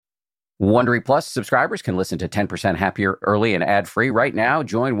Wondery Plus subscribers can listen to 10% Happier early and ad-free right now.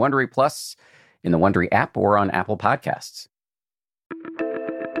 Join Wondery Plus in the Wondery app or on Apple Podcasts.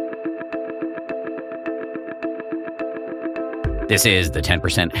 This is the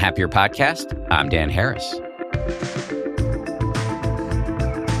 10% Happier podcast. I'm Dan Harris.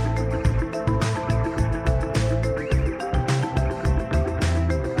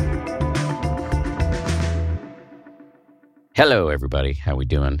 Hello, everybody. How we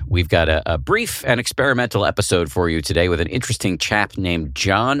doing? We've got a brief and experimental episode for you today with an interesting chap named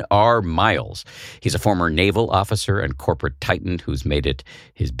John R. Miles. He's a former naval officer and corporate titan who's made it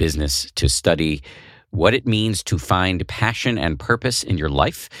his business to study what it means to find passion and purpose in your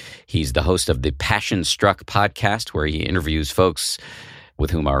life. He's the host of the Passion Struck podcast, where he interviews folks with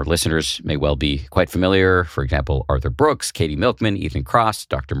whom our listeners may well be quite familiar. For example, Arthur Brooks, Katie Milkman, Ethan Kross,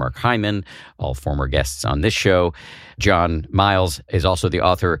 Dr. Mark Hyman, all former guests on this show. John Miles is also the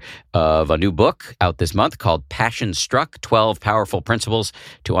author of a new book out this month called Passion Struck, 12 Powerful Principles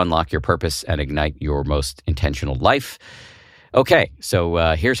to Unlock Your Purpose and Ignite Your Most Intentional Life. Okay,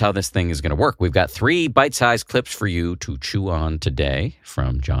 so here's how this thing is going to work. We've got 3 bite-sized clips for you to chew on today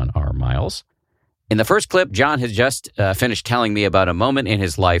from John R. Miles. In the first clip, John has just finished telling me about a moment in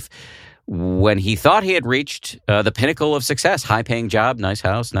his life when he thought he had reached the pinnacle of success, high-paying job, nice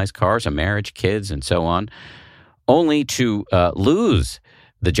house, nice cars, a marriage, kids, and so on, only to lose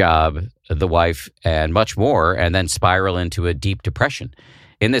the job, the wife, and much more, and then spiral into a deep depression.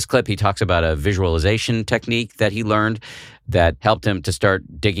 In this clip, he talks about a visualization technique that he learned that helped him to start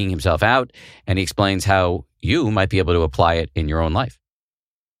digging himself out, and he explains how you might be able to apply it in your own life.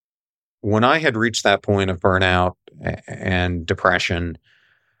 When I had reached that point of burnout and depression,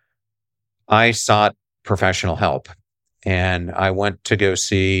 I sought professional help. And I went to go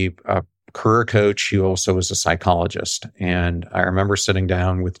see a career coach who also was a psychologist. And I remember sitting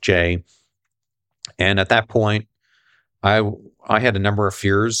down with Jay. And at that point, I had a number of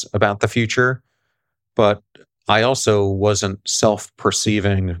fears about the future, but I also wasn't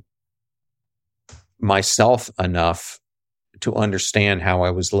self-perceiving myself enough to understand how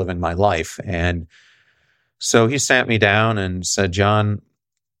I was living my life. And so he sat me down and said, John,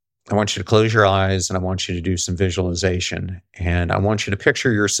 I want you to close your eyes and I want you to do some visualization. And I want you to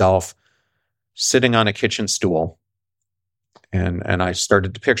picture yourself sitting on a kitchen stool. And I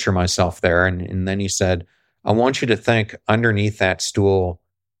started to picture myself there. And then he said, I want you to think underneath that stool,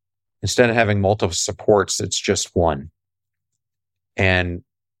 instead of having multiple supports, it's just one. And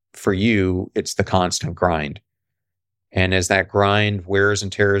for you, it's the constant grind. And as that grind wears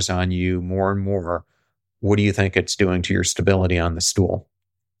and tears on you more and more, what do you think it's doing to your stability on the stool?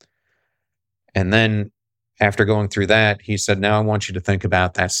 And then after going through that, he said, now I want you to think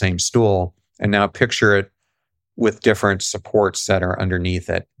about that same stool and now picture it with different supports that are underneath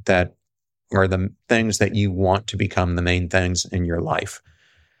it, that are the things that you want to become the main things in your life.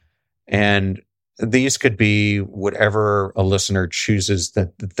 And these could be whatever a listener chooses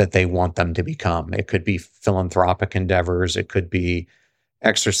that they want them to become. It could be philanthropic endeavors. It could be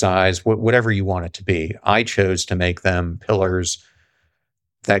exercise, whatever you want it to be. I chose to make them pillars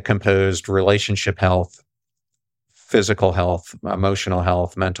that composed relationship health, physical health, emotional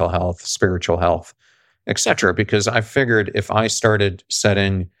health, mental health, spiritual health, etc. Because I figured if I started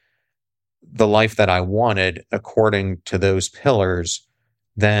setting the life that I wanted according to those pillars,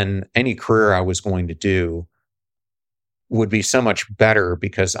 then any career I was going to do would be so much better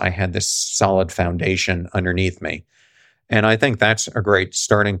because I had this solid foundation underneath me. And I think that's a great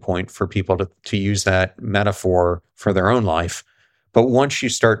starting point for people to use that metaphor for their own life. But once you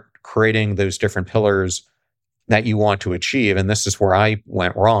start creating those different pillars that you want to achieve, and this is where I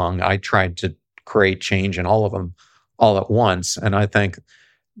went wrong, I tried to create change in all of them all at once. And I think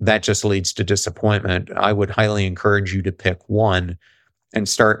that just leads to disappointment. I would highly encourage you to pick one and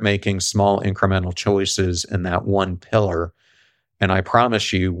start making small incremental choices in that one pillar. And I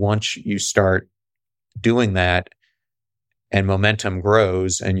promise you, once you start doing that and momentum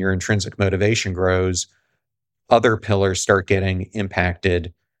grows and your intrinsic motivation grows, other pillars start getting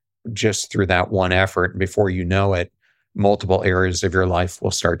impacted just through that one effort. And before you know it, multiple areas of your life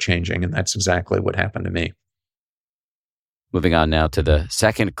will start changing. And that's exactly what happened to me. Moving on now to the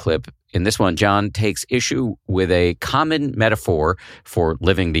second clip. In this one, John takes issue with a common metaphor for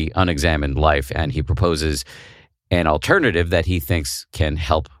living the unexamined life, and he proposes an alternative that he thinks can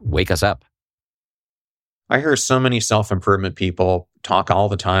help wake us up. I hear so many self-improvement people talk all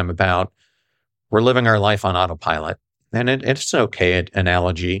the time about we're living our life on autopilot. And it's an okay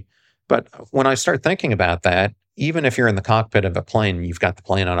analogy. But when I start thinking about that, even if you're in the cockpit of a plane and you've got the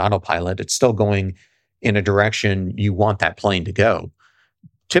plane on autopilot, it's still going in a direction you want that plane to go.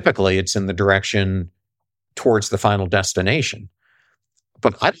 typically it's in the direction towards the final destination.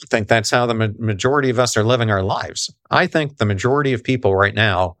 But I don't think that's how the majority of us are living our lives. I think the majority of people right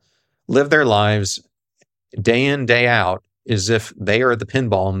now live their lives day in, day out, as if they are the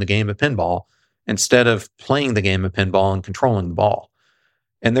pinball in the game of pinball, instead of playing the game of pinball and controlling the ball.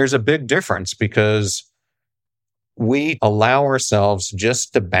 And there's a big difference, because we allow ourselves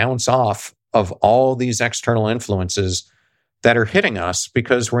just to bounce off of all these external influences that are hitting us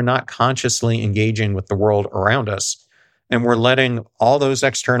because we're not consciously engaging with the world around us. And we're letting all those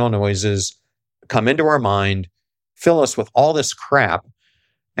external noises come into our mind, fill us with all this crap,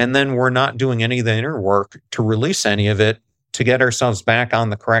 and then we're not doing any of the inner work to release any of it, to get ourselves back on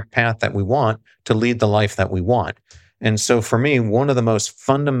the correct path that we want, to lead the life that we want. And so for me, one of the most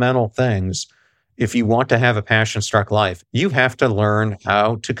fundamental things, if you want to have a passion-struck life, you have to learn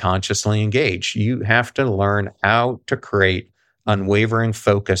how to consciously engage. You have to learn how to create unwavering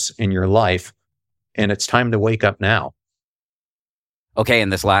focus in your life. And it's time to wake up now. Okay, in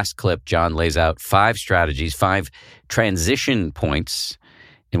this last clip, John lays out 5 strategies, 5 transition points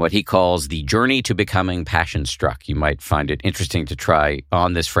in what he calls the journey to becoming passion-struck. You might find it interesting to try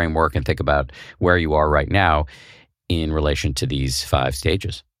on this framework and think about where you are right now in relation to these 5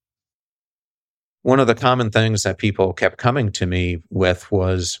 stages. One of the common things that people kept coming to me with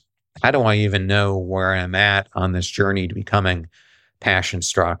was, how do I even know where I'm at on this journey to becoming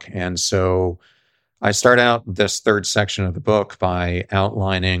passion-struck? And so I start out this 3rd section of the book by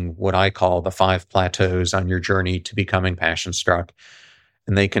outlining what I call the 5 plateaus on your journey to becoming passion-struck.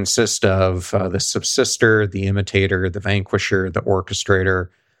 And they consist of the subsister, the imitator, the vanquisher, the orchestrator,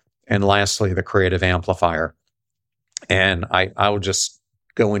 and lastly, the creative amplifier. And I will just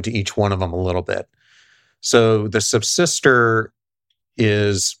go into each one of them a little bit. So the subsister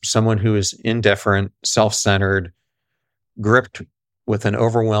is someone who is indifferent, self-centered, gripped with an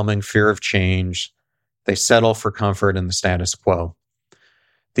overwhelming fear of change. They settle for comfort in the status quo.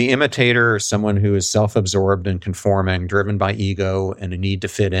 The imitator is someone who is self-absorbed and conforming, driven by ego and a need to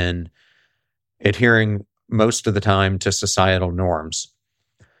fit in, adhering most of the time to societal norms.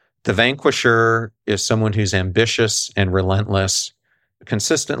 The vanquisher is someone who's ambitious and relentless,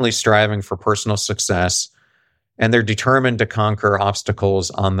 consistently striving for personal success, and they're determined to conquer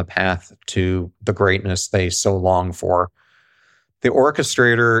obstacles on the path to the greatness they so long for. The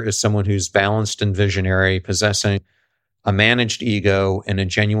orchestrator is someone who's balanced and visionary, possessing a managed ego and a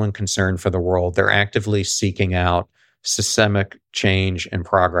genuine concern for the world. They're actively seeking out systemic change and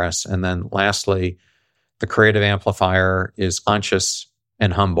progress. And then lastly, the creative amplifier is conscious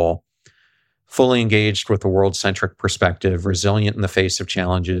and humble, fully engaged with a world-centric perspective, resilient in the face of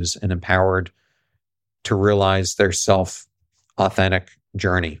challenges, and empowered to realize their self-authentic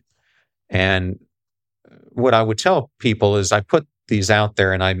journey. And what I would tell people is I put these out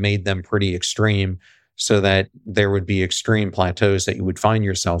there and I made them pretty extreme so that there would be extreme plateaus that you would find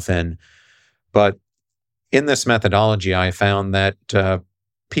yourself in. But in this methodology, I found that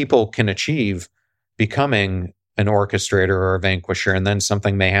people can achieve becoming an orchestrator or a vanquisher, and then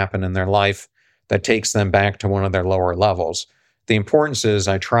something may happen in their life that takes them back to one of their lower levels. The importance is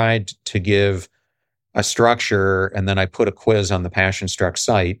I tried to give a structure, and then I put a quiz on the Passion Struck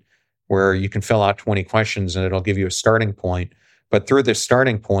site where you can fill out 20 questions and it'll give you a starting point. But through this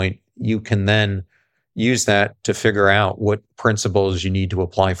starting point, you can then use that to figure out what principles you need to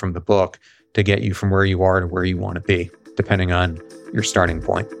apply from the book to get you from where you are to where you want to be, depending on your starting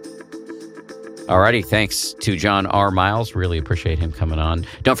point. Alrighty, thanks to John R. Miles. Really appreciate him coming on.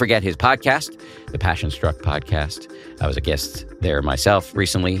 Don't forget his podcast, the Passion Struck Podcast. I was a guest there myself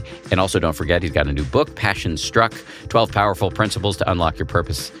recently. And also don't forget, he's got a new book, Passion Struck, 12 Powerful Principles to Unlock Your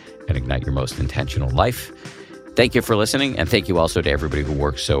Purpose and Ignite Your Most Intentional Life. Thank you for listening, and thank you also to everybody who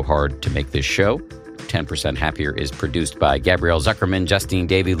works so hard to make this show. 10% Happier is produced by Gabrielle Zuckerman, Justine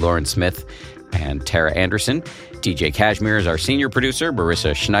Davey, Lauren Smith, and Tara Anderson. TJ Kashmir is our senior producer.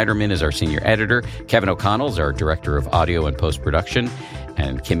 Marissa Schneiderman is our senior editor. Kevin O'Connell is our director of audio and post-production.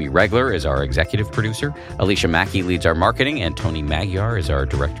 And Kimmy Regler is our executive producer. Alicia Mackey leads our marketing. And Tony Magyar is our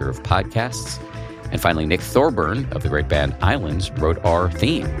director of podcasts. And finally, Nick Thorburn of the great band Islands wrote our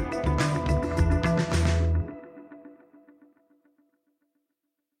theme.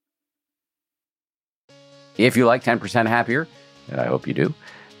 If you like 10% Happier, and I hope you do,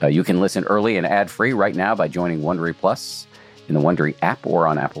 you can listen early and ad-free right now by joining Wondery Plus in the Wondery app or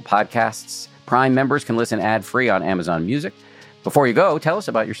on Apple Podcasts. Prime members can listen ad-free on Amazon Music. Before you go, tell us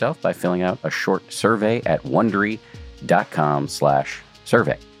about yourself by filling out a short survey at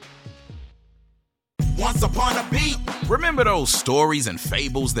Wondery.com/survey. Once upon a beat, Remember those stories and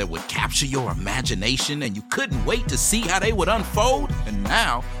fables that would capture your imagination and you couldn't wait to see how they would unfold? And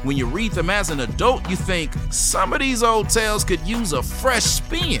now, when you read them as an adult, you think, some of these old tales could use a fresh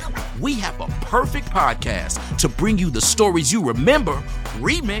spin. We have a perfect podcast to bring you the stories you remember,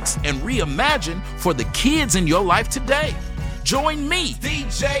 remix, and reimagine for the kids in your life today. Join me,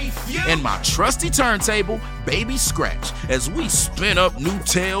 DJ Few, and my trusty turntable, Baby Scratch, as we spin up new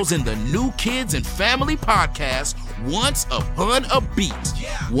tales in the New Kids and Family podcast, Once Upon a Beat.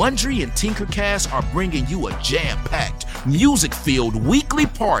 Wondery and Tinkercast are bringing you a jam-packed, music-filled weekly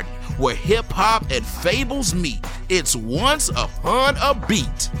party where hip-hop and fables meet. It's Once Upon a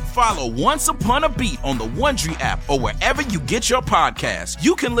Beat. Follow Once Upon a Beat on the Wondery app or wherever you get your podcasts.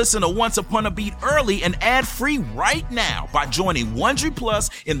 You can listen to Once Upon a Beat early and ad-free right now by joining Wondery Plus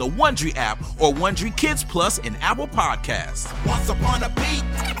in the Wondery app or Wondery Kids Plus in Apple Podcasts. Once Upon a Beat.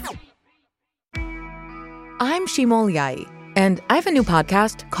 I'm Shimol Yai, and I have a new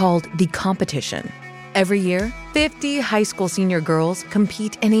podcast called The Competition. Every year, 50 high school senior girls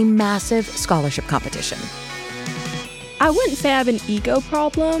compete in a massive scholarship competition. I wouldn't say I have an ego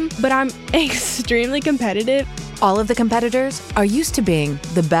problem, but I'm extremely competitive. All of the competitors are used to being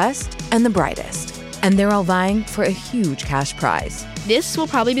the best and the brightest, and they're all vying for a huge cash prize. This will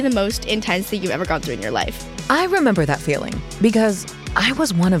probably be the most intense thing you've ever gone through in your life. I remember that feeling because I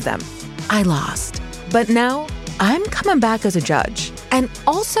was one of them. I lost. But now, I'm coming back as a judge and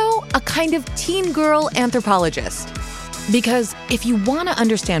also a kind of teen girl anthropologist. Because if you want to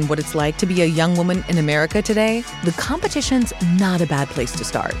understand what it's like to be a young woman in America today, the competition's not a bad place to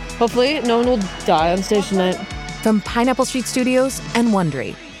start. Hopefully, no one will die on stage tonight. From Pineapple Street Studios and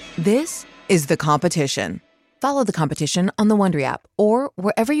Wondery, this is The Competition. Follow The Competition on the Wondery app or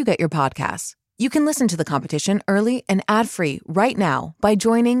wherever you get your podcasts. You can listen to The Competition early and ad-free right now by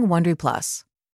joining Wondery Plus.